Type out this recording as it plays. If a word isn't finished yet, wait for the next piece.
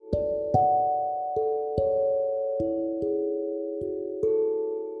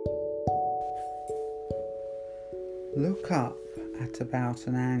Look up at about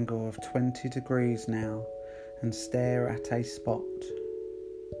an angle of 20 degrees now and stare at a spot.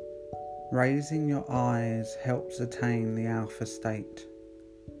 Raising your eyes helps attain the alpha state.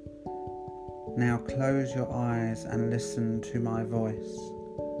 Now close your eyes and listen to my voice.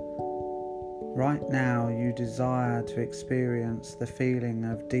 Right now you desire to experience the feeling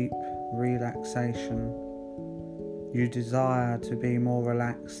of deep relaxation. You desire to be more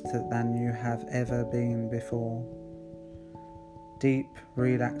relaxed than you have ever been before. Deep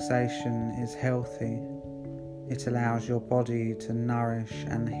relaxation is healthy. It allows your body to nourish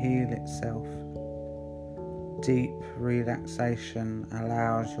and heal itself. Deep relaxation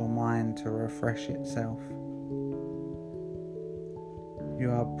allows your mind to refresh itself. You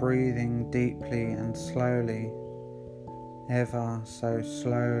are breathing deeply and slowly, ever so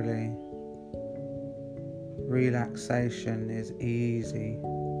slowly. Relaxation is easy.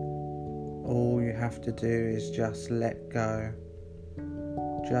 All you have to do is just let go.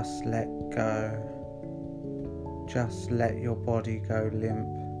 Just let go. Just let your body go limp.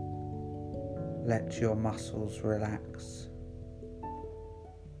 Let your muscles relax.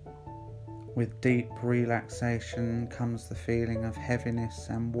 With deep relaxation comes the feeling of heaviness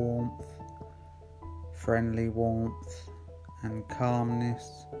and warmth, friendly warmth and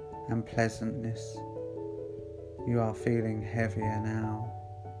calmness and pleasantness. You are feeling heavier now.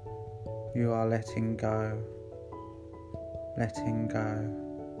 You are letting go. Letting go.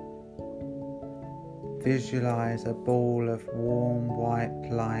 Visualize a ball of warm white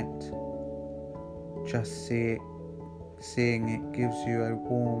light. Just seeing it gives you a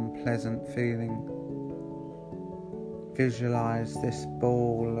warm, pleasant feeling. Visualize this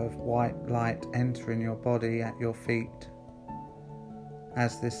ball of white light entering your body at your feet.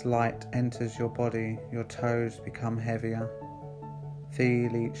 As this light enters your body, your toes become heavier.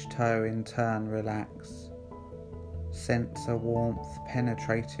 Feel each toe in turn relax. Sense a warmth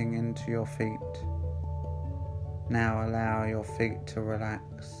penetrating into your feet. Now allow your feet to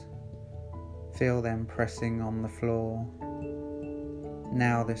relax. Feel them pressing on the floor.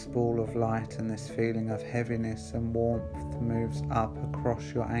 Now this ball of light and this feeling of heaviness and warmth moves up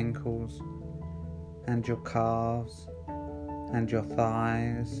across your ankles and your calves and your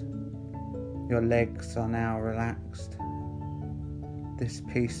thighs. Your legs are now relaxed. This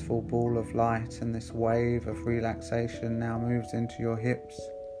peaceful ball of light and this wave of relaxation now moves into your hips.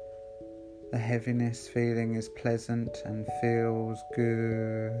 The heaviness feeling is pleasant and feels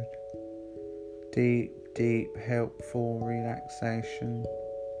good. Deep, helpful relaxation.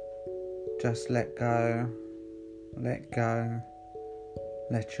 Just let go. Let go.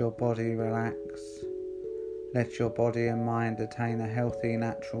 Let your body relax. Let your body and mind attain a healthy,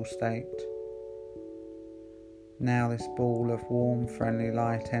 natural state. Now this ball of warm, friendly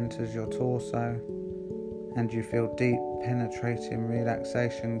light enters your torso, and you feel deep, penetrating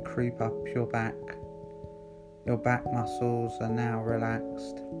relaxation creep up your back. Your back muscles are now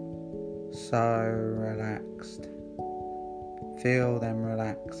relaxed. So relaxed. Feel them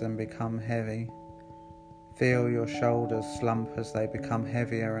relax and become heavy. Feel your shoulders slump as they become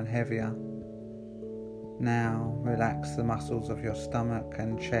heavier and heavier. Now relax the muscles of your stomach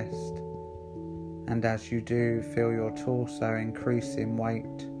and chest, and as you do, feel your torso increase in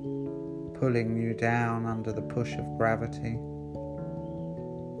weight, pulling you down under the push of gravity.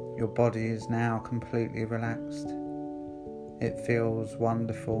 Your body is now completely relaxed. It feels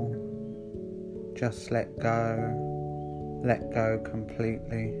wonderful. Just let go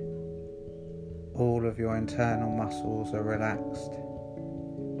completely. All of your internal muscles are relaxed.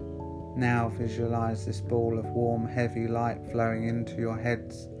 Now visualize this ball of warm, heavy light flowing into your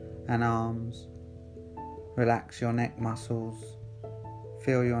heads and arms. Relax your neck muscles.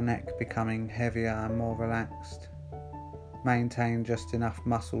 Feel your neck becoming heavier and more relaxed. Maintain just enough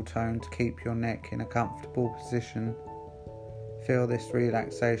muscle tone to keep your neck in a comfortable position. Feel this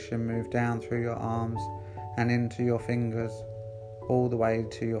relaxation move down through your arms and into your fingers, all the way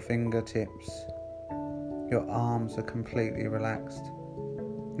to your fingertips. Your arms are completely relaxed.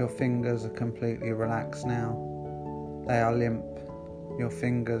 Your fingers are completely relaxed now. They are limp. Your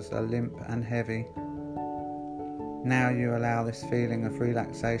fingers are limp and heavy. Now you allow this feeling of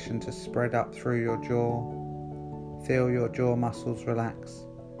relaxation to spread up through your jaw. Feel your jaw muscles relax.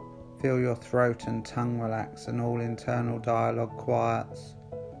 Feel your throat and tongue relax and all internal dialogue quiets.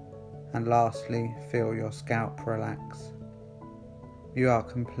 And lastly, feel your scalp relax. You are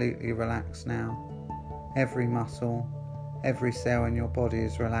completely relaxed now. Every muscle, every cell in your body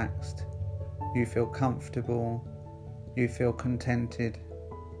is relaxed. You feel comfortable. You feel contented.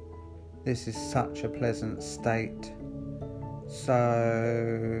 This is such a pleasant state.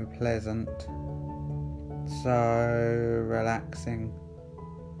 So pleasant. so relaxing,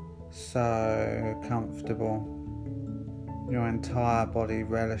 so comfortable. Your entire body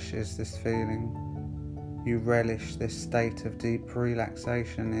relishes this feeling. You relish this state of deep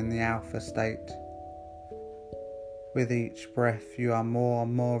relaxation in the alpha state. With each breath you are more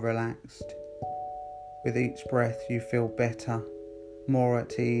and more relaxed. With each breath you feel better, more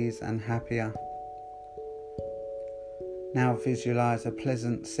at ease and happier. Now visualize a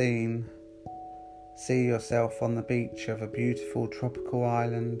pleasant scene. See yourself on the beach of a beautiful tropical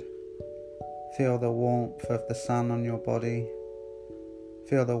island. Feel the warmth of the sun on your body.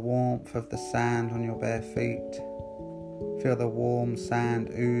 Feel the warmth of the sand on your bare feet. Feel the warm sand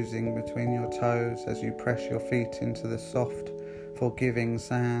oozing between your toes as you press your feet into the soft, forgiving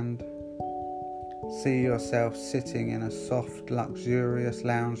sand. See yourself sitting in a soft, luxurious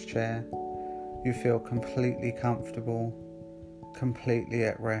lounge chair. You feel completely comfortable, completely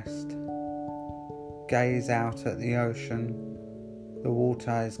at rest. Gaze out at the ocean. The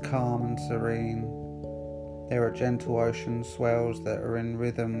water is calm and serene. There are gentle ocean swells that are in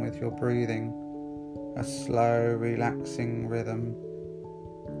rhythm with your breathing, a slow, relaxing rhythm.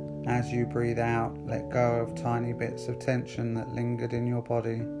 As you breathe out, let go of tiny bits of tension that lingered in your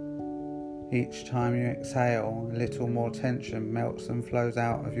body. Each time you exhale, a little more tension melts and flows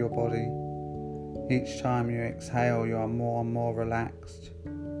out of your body. Each time you exhale, you are more and more relaxed.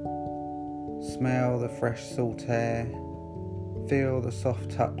 Smell the fresh salt air. Feel the soft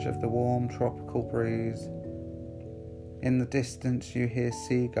touch of the warm tropical breeze. In the distance you hear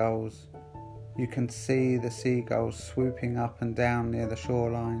seagulls. You can see the seagulls swooping up and down near the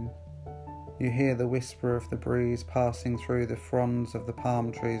shoreline. You hear the whisper of the breeze passing through the fronds of the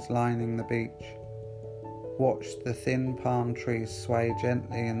palm trees lining the beach. Watch the thin palm trees sway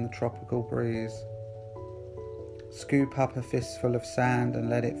gently in the tropical breeze. Scoop up a fistful of sand and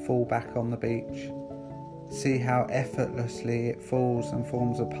let it fall back on the beach. See how effortlessly it falls and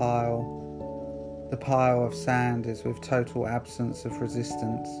forms a pile. The pile of sand is with total absence of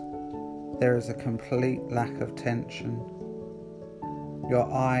resistance. There is a complete lack of tension. Your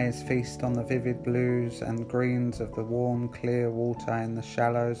eyes feast on the vivid blues and greens of the warm, clear water in the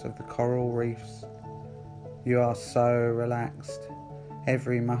shallows of the coral reefs. You are so relaxed.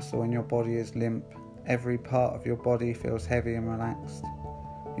 Every muscle in your body is limp. Every part of your body feels heavy and relaxed.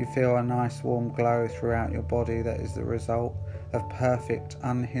 You feel a nice warm glow throughout your body that is the result of perfect,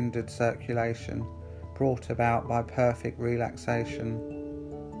 unhindered circulation, brought about by perfect relaxation.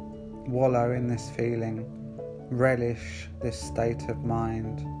 Wallow in this feeling. Relish this state of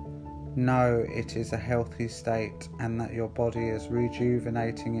mind. Know it is a healthy state and that your body is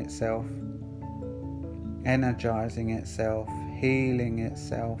rejuvenating itself, energizing itself, healing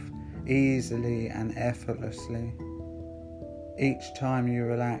itself easily and effortlessly. Each time you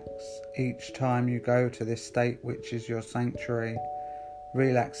relax, each time you go to this state which is your sanctuary,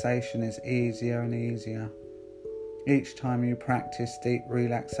 relaxation is easier and easier. Each time you practice deep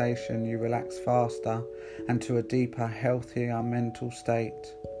relaxation, you relax faster and to a deeper, healthier mental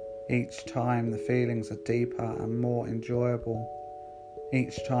state. Each time the feelings are deeper and more enjoyable.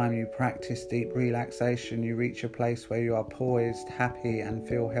 Each time you practice deep relaxation, you reach a place where you are poised, happy and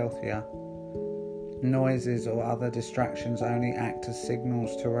feel healthier. Noises or other distractions only act as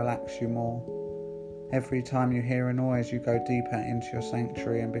signals to relax you more. Every time you hear a noise, you go deeper into your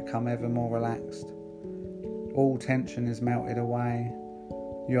sanctuary and become ever more relaxed. All tension is melted away.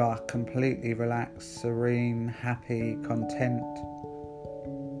 You are completely relaxed, serene, happy, content.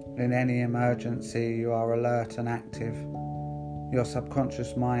 In any emergency, you are alert and active. Your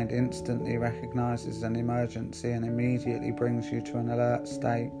subconscious mind instantly recognizes an emergency and immediately brings you to an alert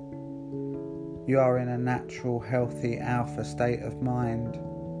state. You are in a natural, healthy alpha state of mind,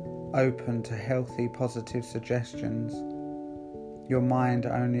 open to healthy, positive suggestions. Your mind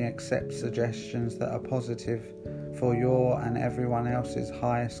only accepts suggestions that are positive for your and everyone else's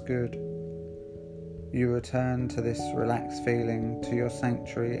highest good. You return to this relaxed feeling, to your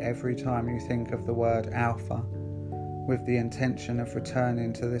sanctuary, every time you think of the word alpha, with the intention of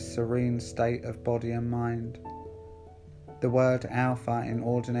returning to this serene state of body and mind. The word alpha in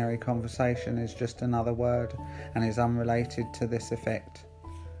ordinary conversation is just another word and is unrelated to this effect.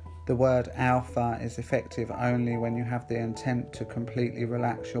 The word alpha is effective only when you have the intent to completely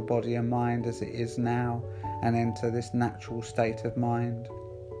relax your body and mind as it is now and enter this natural state of mind.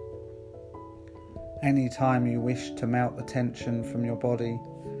 Any time you wish to melt the tension from your body,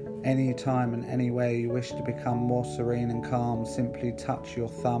 any time and any way you wish to become more serene and calm, simply touch your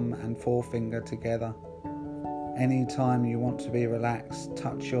thumb and forefinger together. Any time you want to be relaxed,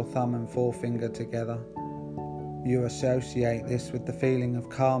 touch your thumb and forefinger together. You associate this with the feeling of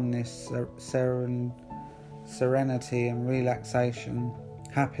calmness, serenity and relaxation,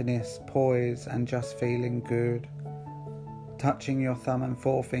 happiness, poise, and just feeling good. Touching your thumb and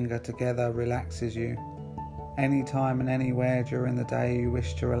forefinger together relaxes you. Anytime and anywhere during the day you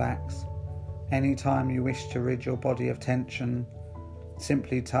wish to relax, anytime you wish to rid your body of tension,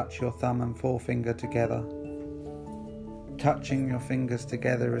 simply touch your thumb and forefinger together. Touching your fingers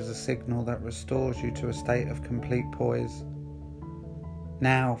together is a signal that restores you to a state of complete poise.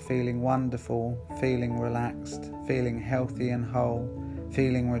 Now, feeling wonderful, feeling relaxed, feeling healthy and whole,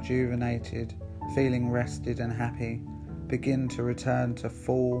 feeling rejuvenated, feeling rested and happy, begin to return to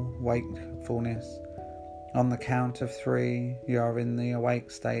full wakefulness. On the count of 3, you are in the awake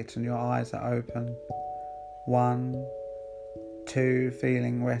state and your eyes are open. 1, 2,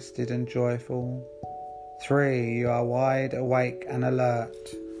 feeling rested and joyful. 3, you are wide awake and alert.